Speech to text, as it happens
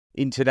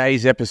In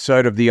today's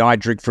episode of the I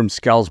Drink From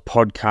Skulls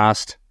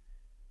podcast,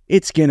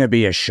 it's going to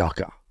be a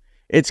shocker.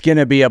 It's going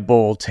to be a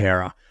ball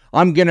terror.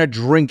 I'm going to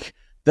drink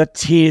the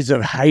tears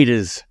of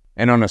haters.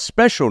 And on a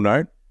special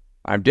note,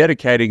 I'm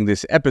dedicating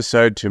this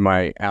episode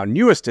to our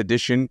newest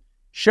addition,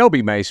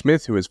 Shelby Mae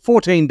Smith, who is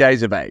 14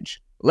 days of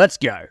age. Let's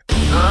go.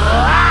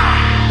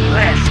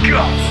 Let's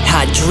go.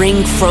 I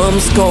drink from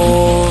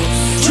skulls.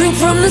 Drink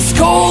from the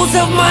skulls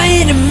of my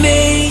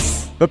enemies.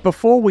 But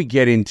before we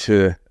get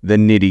into the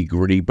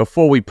nitty-gritty,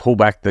 before we pull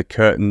back the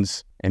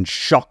curtains and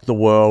shock the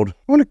world,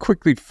 I want to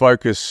quickly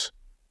focus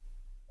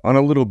on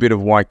a little bit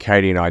of why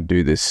Katie and I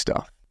do this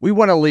stuff. We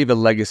want to leave a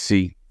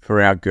legacy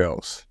for our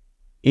girls,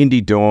 Indy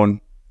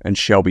Dawn and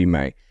Shelby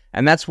Mae.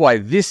 And that's why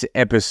this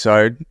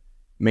episode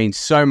means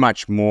so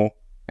much more,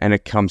 and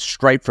it comes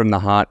straight from the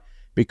heart,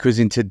 because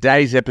in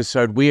today's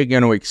episode, we are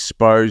going to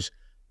expose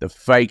the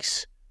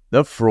fakes,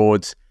 the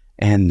frauds,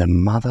 and the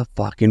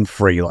motherfucking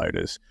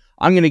freeloaders.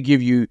 I'm going to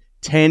give you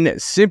 10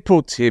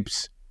 simple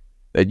tips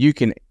that you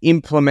can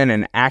implement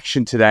and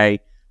action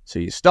today so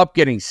you stop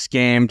getting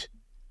scammed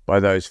by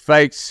those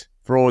fakes,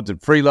 frauds,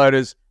 and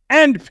freeloaders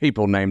and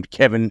people named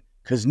Kevin,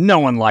 because no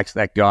one likes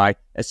that guy,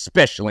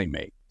 especially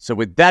me. So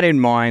with that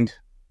in mind,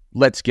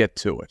 let's get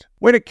to it.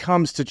 When it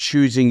comes to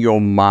choosing your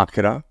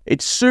marketer,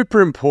 it's super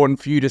important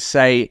for you to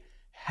say,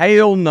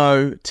 hail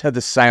no to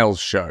the sales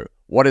show.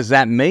 What does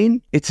that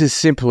mean? It's as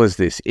simple as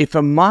this. If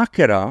a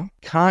marketer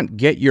can't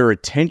get your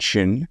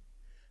attention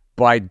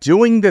by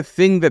doing the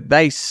thing that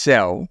they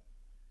sell,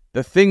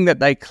 the thing that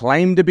they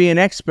claim to be an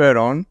expert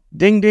on,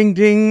 ding, ding,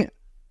 ding,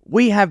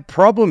 we have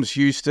problems,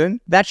 Houston.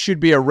 That should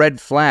be a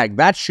red flag.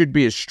 That should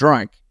be a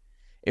strike.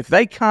 If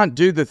they can't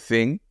do the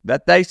thing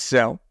that they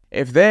sell,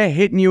 if they're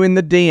hitting you in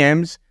the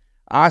DMs,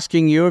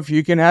 asking you if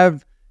you can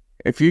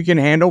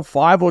handle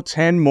 5 or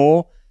 10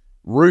 more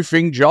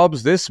roofing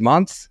jobs this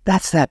month,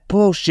 that's that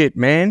bullshit,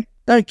 man.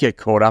 Don't get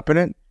caught up in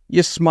it.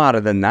 You're smarter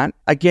than that.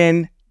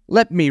 Again,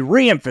 let me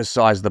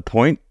re-emphasize the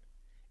point.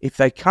 If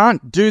they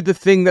can't do the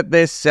thing that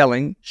they're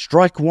selling,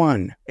 strike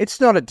one. It's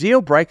not a deal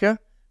breaker,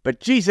 but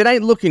geez, it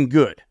ain't looking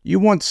good.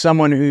 You want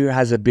someone who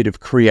has a bit of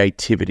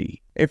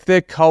creativity. If they're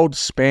cold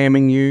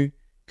spamming you,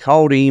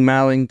 cold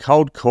emailing,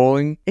 cold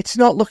calling, it's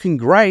not looking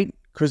great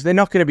because they're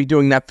not going to be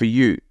doing that for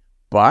you.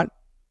 But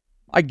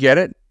I get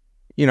it.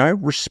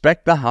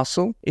 Respect the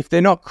hustle. If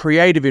they're not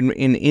creative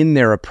in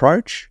their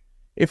approach,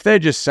 if they're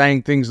just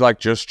saying things like,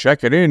 just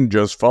check it in,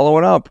 just follow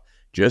it up,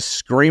 just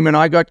screaming,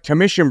 I got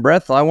commission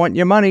breath, I want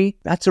your money,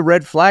 that's a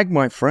red flag,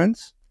 my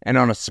friends. And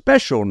on a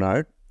special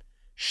note,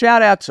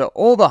 shout out to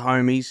all the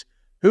homies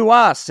who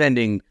are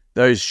sending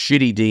those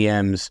shitty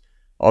DMs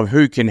of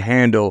who can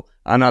handle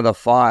another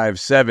 5,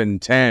 7,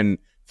 10,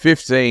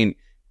 15,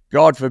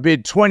 God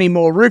forbid, 20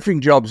 more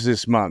roofing jobs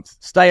this month.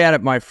 Stay at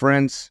it, my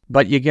friends,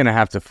 but you're going to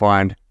have to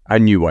find a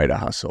new way to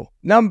hustle.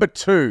 Number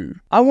 2,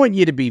 I want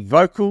you to be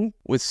vocal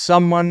with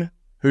someone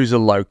who's a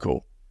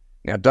local.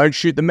 Now, don't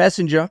shoot the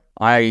messenger.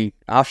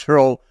 After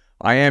all,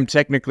 I am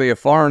technically a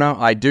foreigner.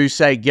 I do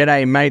say,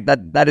 g'day, mate.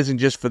 That isn't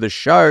just for the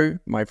show,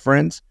 my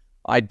friends.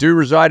 I do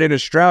reside in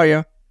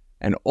Australia,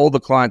 and all the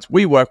clients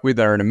we work with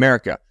are in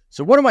America.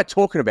 So what am I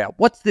talking about?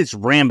 What's this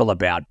ramble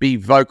about? Be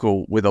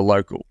vocal with a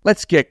local.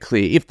 Let's get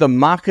clear. If the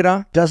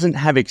marketer doesn't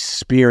have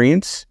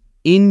experience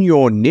in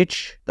your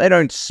niche, they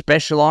don't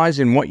specialize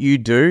in what you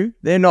do,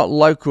 they're not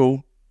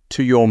local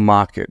to your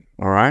market,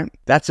 all right?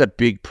 That's a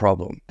big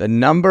problem. The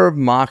number of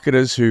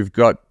marketers who've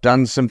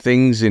done some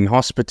things in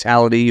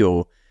hospitality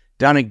or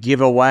done a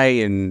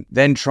giveaway and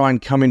then try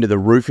and come into the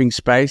roofing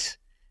space,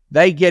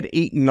 they get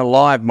eaten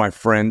alive, my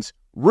friends.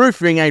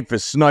 Roofing ain't for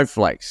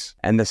snowflakes.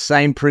 And the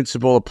same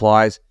principle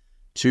applies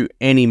to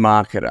any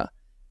marketer.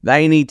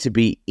 They need to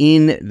be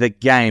in the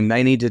game.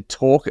 They need to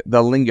talk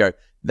the lingo.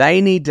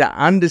 They need to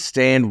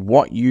understand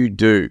what you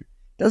do.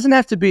 Doesn't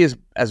have to be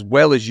as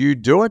well as you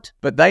do it,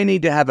 but they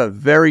need to have a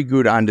very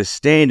good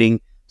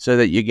understanding so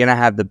that you're going to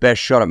have the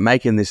best shot at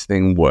making this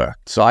thing work.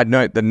 Side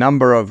note, the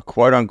number of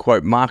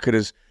quote-unquote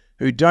marketers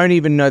who don't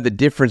even know the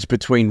difference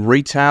between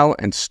retail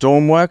and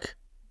storm work,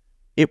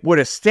 it would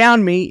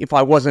astound me if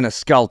I wasn't a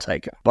skull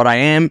taker, but I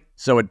am,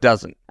 so it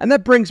doesn't. And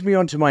that brings me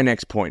on to my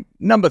next point.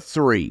 Number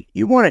 3,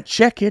 you want to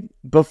check it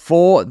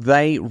before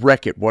they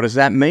wreck it. What does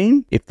that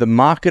mean? If the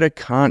marketer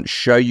can't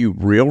show you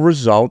real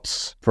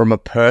results from a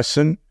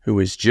person who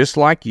is just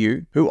like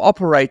you, who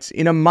operates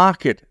in a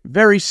market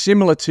very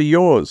similar to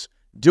yours,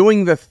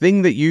 doing the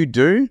thing that you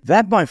do,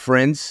 that, my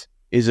friends,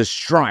 is a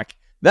strike.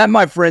 That,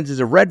 my friends, is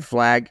a red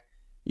flag.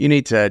 You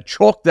need to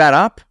chalk that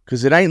up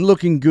because it ain't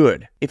looking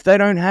good. If they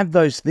don't have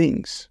those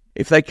things,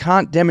 if they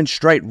can't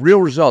demonstrate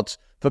real results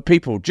for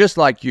people just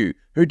like you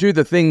who do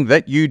the thing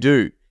that you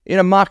do in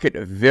a market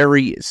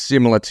very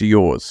similar to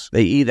yours,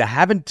 they either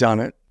haven't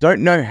done it,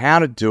 don't know how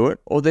to do it,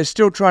 or they're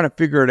still trying to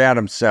figure it out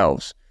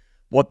themselves.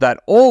 What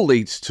that all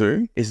leads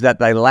to is that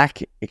they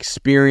lack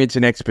experience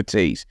and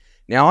expertise.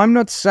 Now, I'm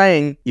not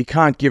saying you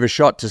can't give a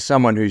shot to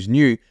someone who's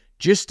new.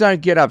 Just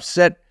don't get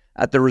upset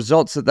at the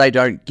results that they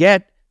don't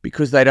get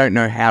because they don't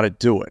know how to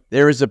do it.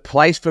 There is a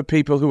place for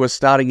people who are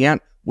starting out.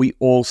 We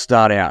all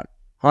start out.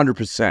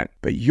 100%.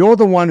 But you're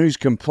the one who's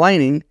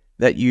complaining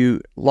that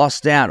you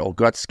lost out or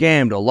got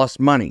scammed or lost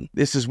money.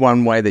 This is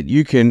one way that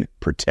you can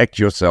protect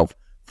yourself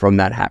from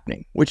that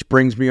happening. Which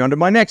brings me on to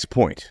my next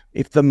point.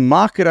 If the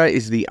marketer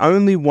is the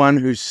only one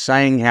who's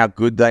saying how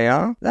good they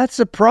are, that's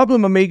a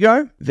problem,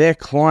 amigo. Their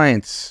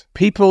clients,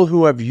 people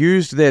who have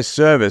used their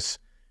service,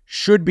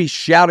 should be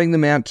shouting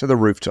them out to the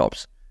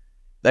rooftops.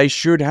 They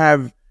should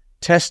have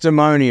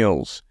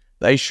testimonials.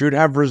 They should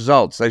have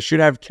results. They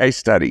should have case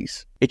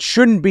studies. It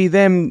shouldn't be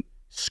them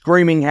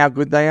screaming how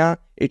good they are.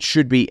 It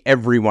should be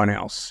everyone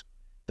else.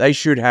 They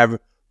should have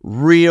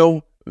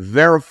real,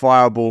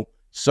 verifiable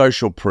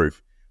social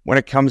proof. When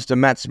it comes to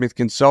Matt Smith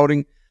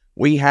Consulting,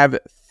 we have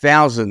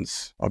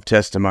thousands of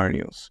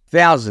testimonials,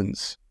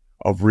 thousands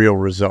of real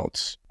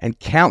results, and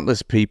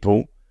countless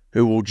people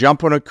who will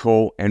jump on a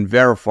call and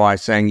verify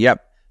saying,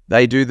 yep,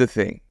 they do the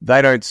thing.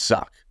 They don't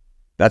suck.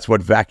 That's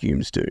what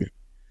vacuums do.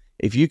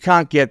 If you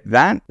can't get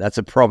that, that's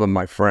a problem,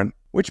 my friend.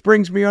 Which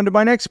brings me on to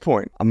my next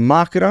point. A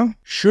marketer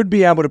should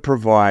be able to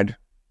provide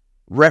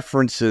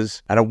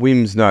references at a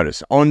whim's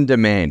notice, on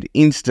demand,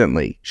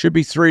 instantly. Should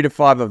be 3 to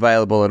 5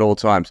 available at all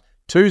times.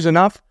 2's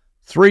enough.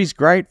 3's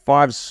great.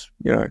 5's,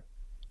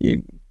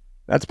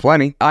 that's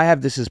plenty. I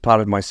have this as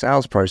part of my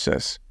sales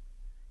process.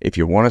 If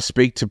you want to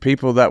speak to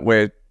people that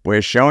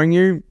we're showing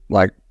you,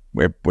 like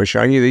we're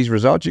showing you these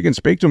results, you can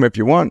speak to them if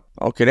you want.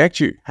 I'll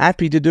connect you.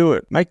 Happy to do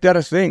it. Make that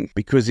a thing.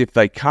 Because if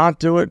they can't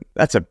do it,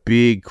 that's a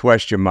big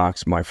question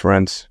marks, my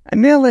friends.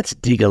 And now let's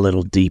dig a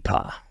little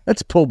deeper.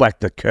 Let's pull back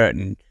the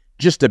curtain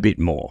just a bit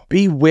more.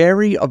 Be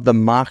wary of the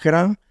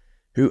marketer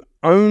who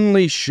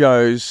only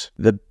shows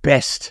the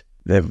best,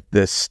 the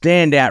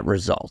standout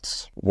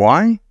results.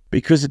 Why?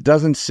 Because it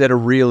doesn't set a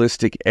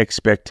realistic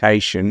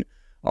expectation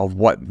of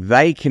what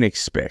they can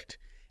expect.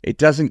 It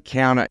doesn't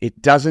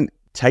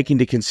take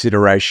into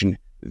consideration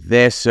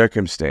their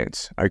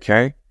circumstance,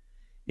 okay?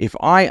 If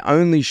I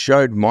only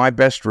showed my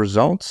best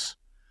results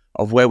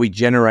of where we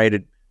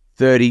generated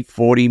 $30,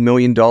 $40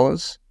 million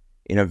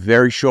in a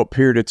very short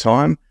period of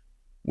time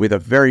with a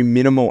very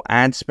minimal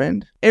ad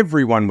spend,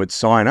 everyone would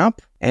sign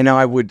up, and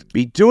I would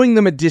be doing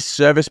them a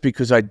disservice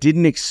because I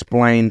didn't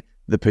explain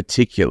the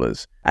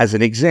particulars. As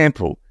an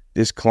example,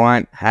 this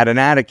client had an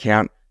ad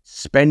account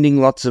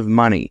spending lots of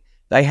money.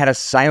 They had a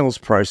sales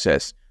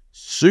process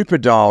super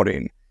dialed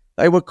in.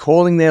 They were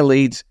calling their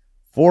leads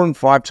 4 and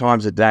 5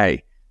 times a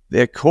day.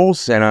 Their call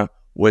center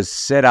was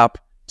set up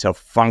to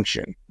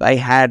function. They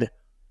had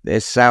their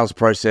sales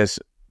process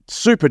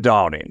super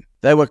dialed in.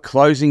 They were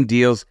closing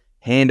deals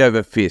hand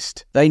over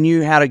fist. They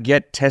knew how to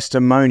get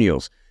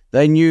testimonials.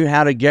 They knew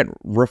how to get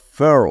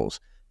referrals.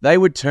 They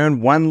would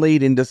turn 1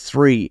 lead into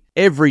 3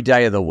 every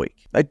day of the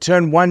week. They'd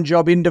turn 1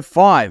 job into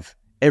 5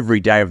 every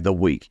day of the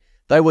week.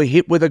 They were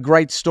hit with a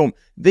great storm.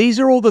 These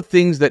are all the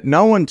things that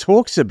no one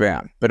talks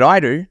about, but I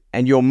do,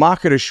 and your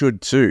marketer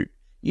should too.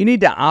 You need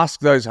to ask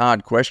those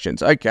hard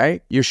questions. Okay,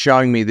 you're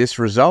showing me this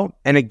result.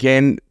 And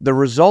again, the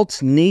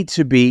results need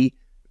to be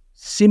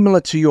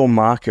similar to your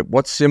market.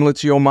 What's similar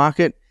to your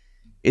market?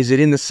 Is it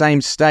in the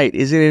same state?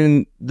 Is it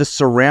in the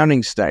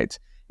surrounding states?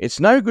 It's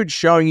no good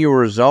showing you a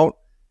result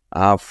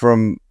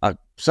from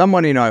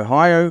someone in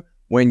Ohio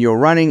when you're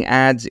running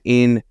ads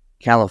in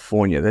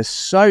California. They're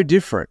so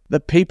different. The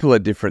people are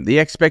different. The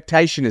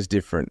expectation is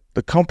different.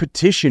 The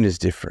competition is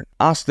different.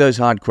 Ask those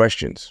hard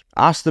questions.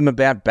 Ask them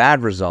about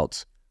bad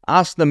results.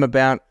 Ask them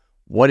about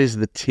what is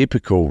the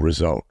typical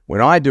result.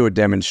 When I do a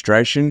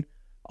demonstration,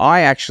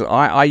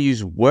 I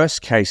use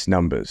worst case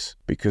numbers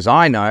because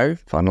I know,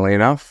 funnily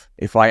enough,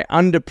 if I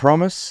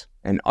underpromise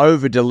and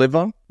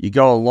over-deliver, you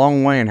go a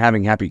long way in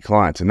having happy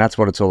clients, and that's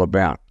what it's all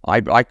about.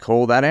 I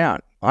call that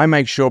out. I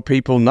make sure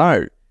people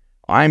know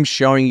I'm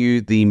showing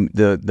you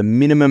the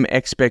minimum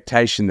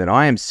expectation that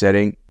I am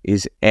setting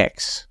is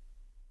X.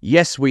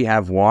 Yes, we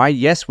have Y.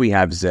 Yes, we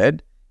have Z.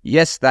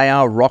 Yes, they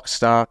are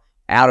rockstar,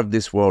 out of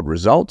this world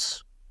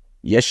results.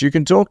 Yes, you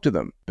can talk to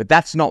them, but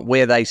that's not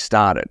where they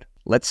started.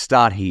 Let's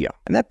start here.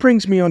 And that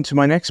brings me on to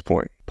my next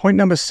point. Point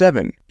number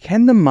 7.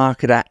 Can the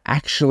marketer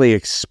actually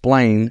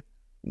explain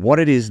what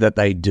it is that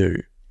they do?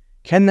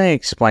 Can they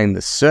explain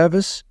the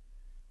service?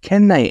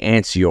 Can they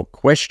answer your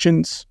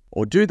questions?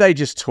 Or do they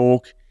just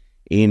talk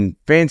in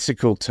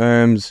fanciful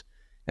terms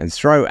and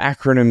throw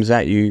acronyms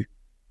at you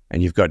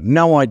and you've got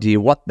no idea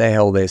what the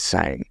hell they're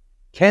saying?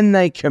 Can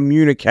they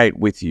communicate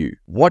with you?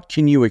 What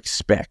can you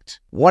expect?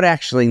 What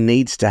actually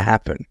needs to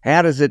happen?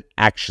 How does it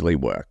actually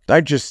work?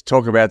 Don't just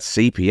talk about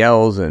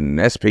CPLs and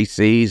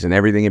SPCs and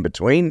everything in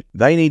between.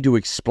 They need to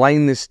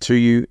explain this to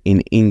you in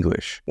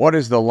English. What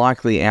is the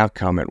likely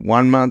outcome at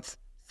 1 month,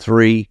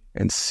 3,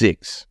 and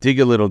 6?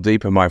 Dig a little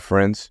deeper, my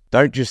friends.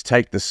 Don't just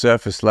take the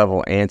surface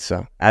level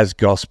answer as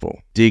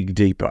gospel. Dig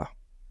deeper.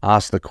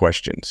 Ask the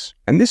questions.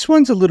 And this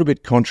one's a little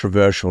bit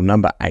controversial.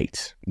 Number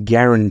 8,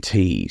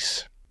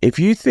 guarantees. If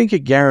you think a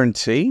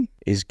guarantee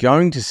is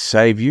going to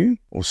save you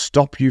or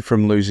stop you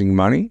from losing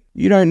money,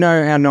 you don't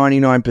know how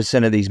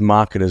 99% of these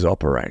marketers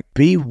operate.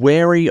 Be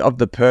wary of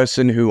the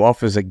person who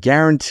offers a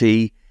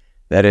guarantee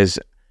that is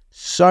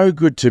so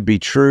good to be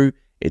true,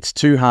 it's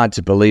too hard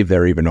to believe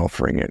they're even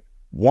offering it.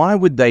 Why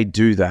would they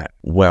do that?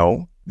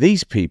 Well,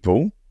 these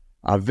people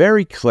are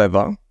very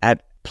clever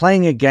at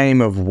playing a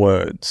game of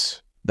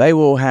words. They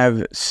will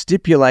have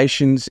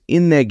stipulations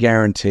in their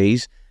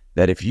guarantees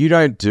that if you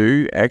don't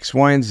do X,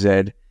 Y, and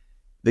Z,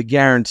 the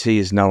guarantee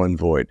is null and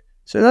void.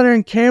 So they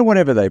don't care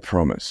whatever they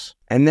promise.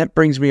 And that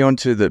brings me on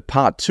to the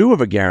part 2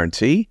 of a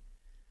guarantee.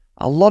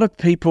 A lot of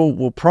people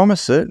will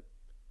promise it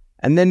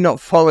and then not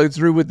follow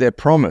through with their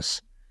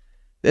promise.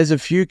 There's a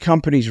few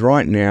companies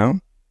right now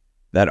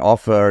that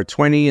offer a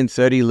 20 and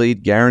 30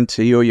 lead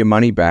guarantee or your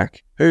money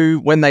back, who,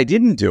 when they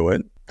didn't do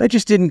it, they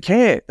just didn't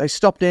care. They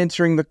stopped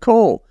answering the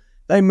call.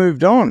 They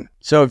moved on.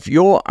 So if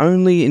you're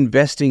only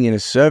investing in a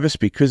service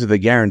because of the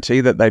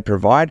guarantee that they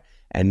provide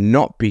and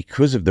not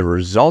because of the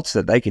results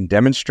that they can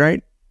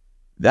demonstrate,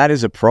 that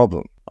is a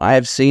problem. I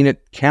have seen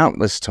it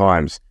countless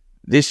times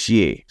this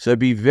year. So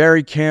be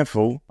very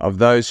careful of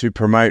those who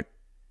promote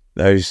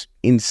those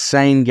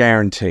insane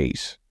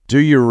guarantees. Do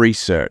your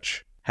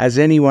research. Has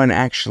anyone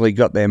actually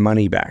got their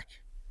money back?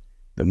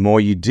 The more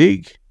you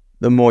dig,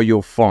 the more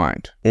you'll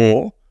find.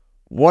 Or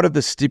what are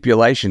the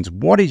stipulations?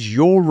 What is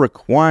your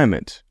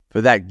requirement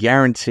for that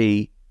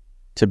guarantee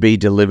to be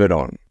delivered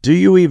on? Do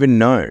you even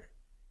know?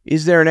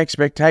 Is there an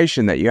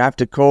expectation that you have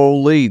to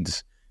call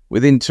leads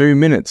within 2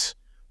 minutes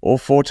or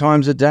 4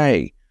 times a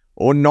day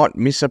or not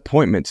miss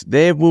appointments?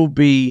 There will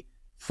be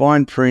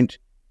fine print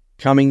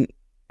coming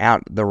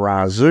out the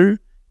razoo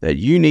that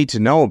you need to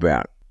know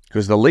about,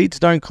 because the leads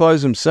don't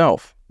close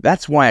themselves.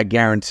 That's why a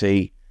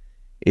guarantee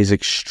is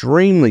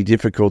extremely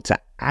difficult to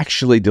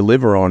actually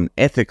deliver on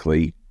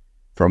ethically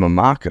from a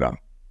marketer.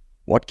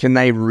 What can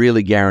they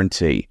really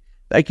guarantee?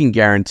 They can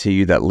guarantee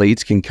you that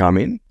leads can come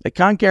in. They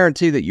can't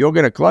guarantee that you're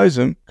going to close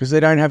them because they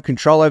don't have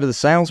control over the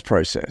sales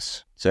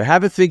process. So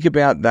have a think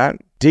about that,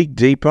 dig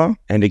deeper.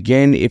 And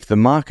again, if the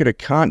marketer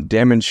can't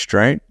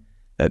demonstrate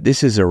that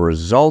this is a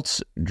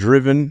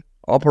results-driven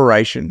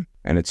operation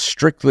and it's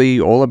strictly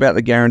all about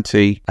the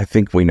guarantee, I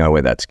think we know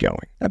where that's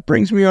going. That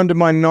brings me on to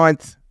my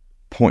 9th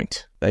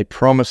point. They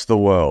promise the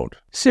world.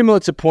 Similar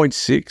to point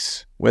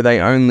 6, where they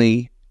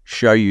only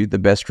show you the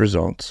best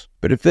results.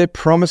 But if they're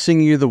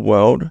promising you the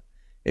world,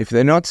 if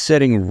they're not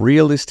setting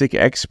realistic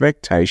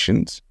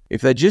expectations,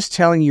 if they're just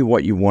telling you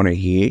what you want to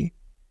hear,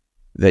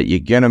 that you're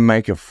going to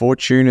make a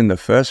fortune in the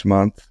first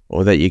month,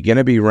 or that you're going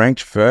to be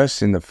ranked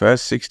first in the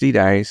first 60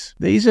 days,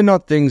 these are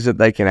not things that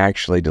they can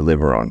actually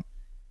deliver on.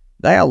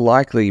 They are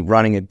likely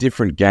running a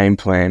different game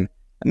plan,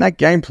 and that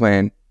game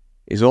plan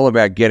is all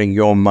about getting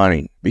your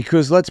money.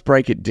 Because let's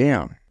break it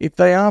down. If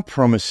they are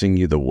promising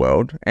you the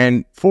world,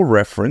 and for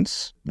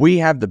reference, we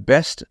have the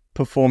best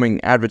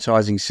performing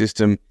advertising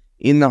system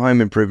in the home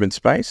improvement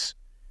space.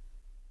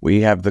 We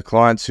have the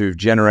clients who've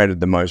generated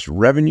the most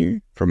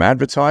revenue from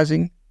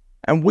advertising,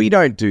 and we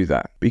don't do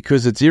that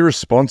because it's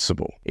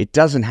irresponsible. It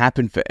doesn't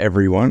happen for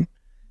everyone.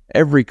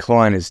 Every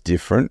client is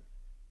different.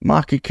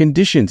 Market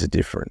conditions are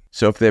different.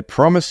 So if they're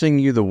promising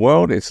you the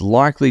world, it's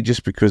likely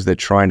just because they're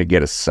trying to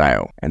get a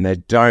sale and they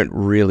don't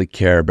really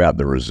care about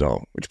the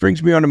result. Which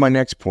brings me on to my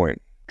next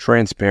point,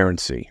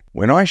 transparency.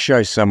 When I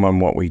show someone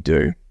what we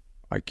do,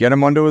 I get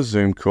them onto a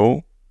Zoom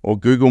call or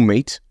Google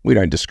Meet. We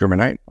don't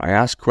discriminate. I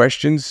ask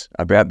questions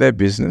about their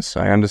business.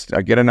 I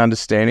get an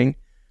understanding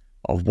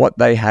of what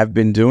they have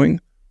been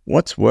doing,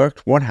 what's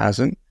worked, what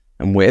hasn't,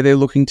 and where they're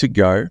looking to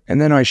go.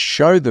 And then I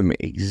show them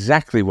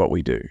exactly what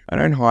we do. I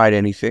don't hide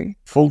anything.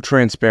 Full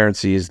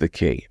transparency is the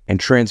key. And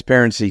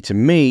transparency to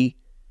me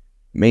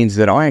means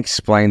that I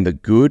explain the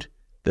good,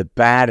 the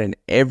bad, and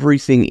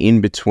everything in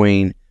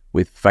between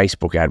with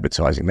Facebook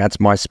advertising.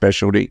 That's my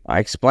specialty. I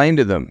explain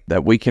to them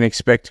that we can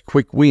expect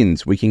quick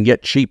wins. We can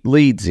get cheap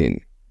leads in,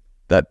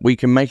 that we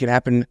can make it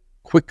happen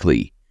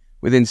quickly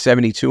within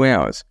 72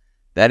 hours.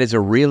 That is a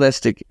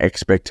realistic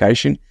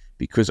expectation,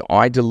 because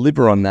I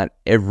deliver on that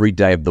every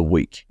day of the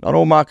week. Not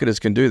all marketers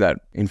can do that.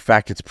 In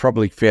fact, it's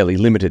probably fairly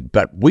limited,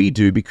 but we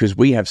do because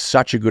we have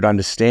such a good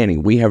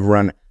understanding. We have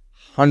run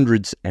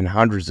hundreds and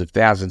hundreds of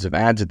thousands of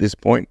ads at this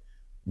point.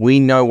 We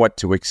know what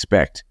to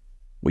expect.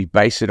 We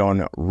base it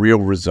on real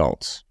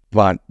results.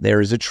 But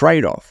there is a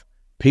trade-off.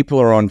 People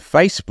are on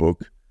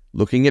Facebook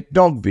looking at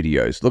dog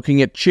videos,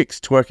 looking at chicks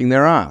twerking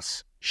their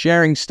ass,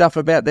 sharing stuff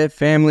about their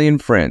family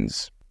and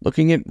friends,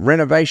 looking at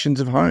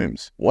renovations of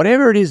homes.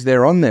 Whatever it is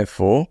they're on there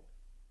for,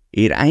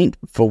 it ain't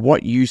for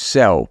what you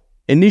sell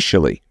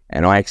initially.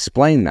 And I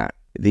explain that.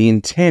 The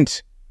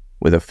intent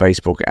with a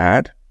Facebook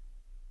ad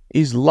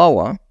is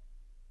lower,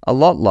 a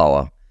lot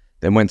lower,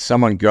 than when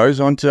someone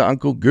goes onto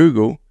Uncle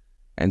Google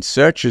and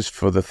searches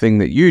for the thing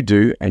that you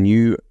do and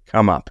you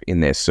come up in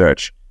their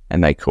search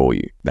and they call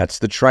you. That's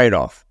the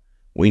trade-off.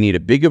 We need a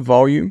bigger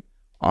volume.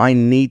 I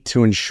need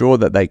to ensure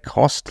that they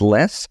cost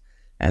less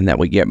and that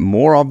we get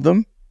more of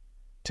them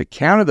to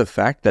counter the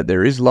fact that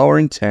there is lower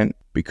intent,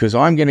 because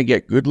I'm going to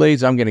get good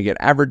leads, I'm going to get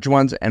average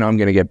ones, and I'm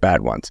going to get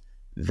bad ones.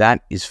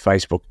 That is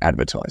Facebook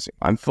advertising.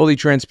 I'm fully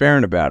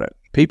transparent about it.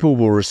 People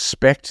will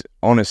respect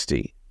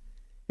honesty.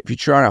 If you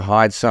try to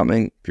hide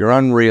something, if you're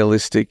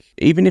unrealistic,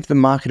 even if the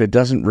marketer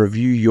doesn't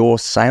review your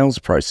sales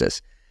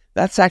process,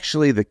 That's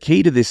actually the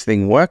key to this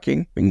thing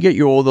working. We can get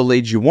you all the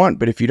leads you want,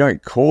 but if you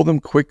don't call them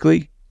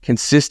quickly,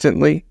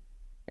 consistently,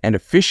 and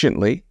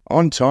efficiently,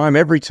 on time,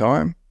 every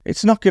time,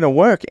 it's not going to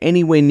work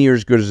anywhere near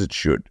as good as it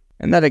should.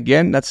 And that,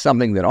 again, that's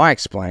something that I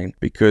explain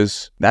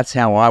because that's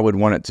how I would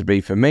want it to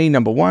be for me,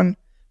 number one,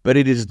 but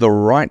it is the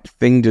right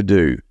thing to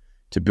do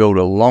to build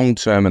a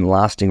long-term and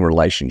lasting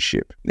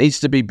relationship. It needs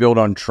to be built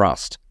on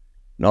trust,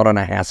 not on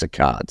a house of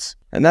cards.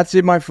 And that's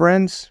it, my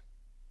friends.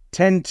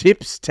 10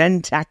 tips,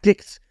 10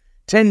 tactics,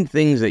 10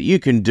 things that you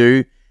can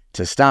do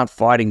to start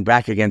fighting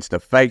back against the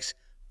fakes,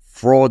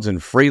 frauds, and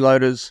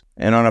freeloaders.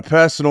 And on a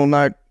personal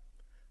note,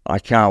 I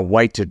can't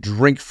wait to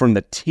drink from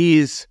the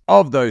tears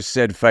of those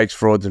said fakes,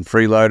 frauds, and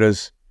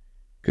freeloaders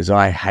because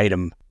I hate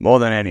them more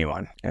than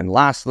anyone. And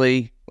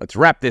lastly, let's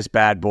wrap this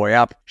bad boy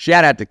up.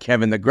 Shout out to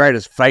Kevin, the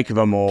greatest fake of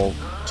them all.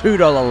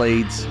 $2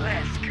 leads.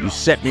 You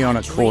set me on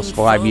a course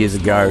 5 years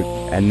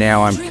ago, and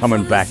now I'm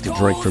coming back to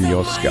drink from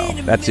your skull.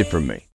 That's it from me.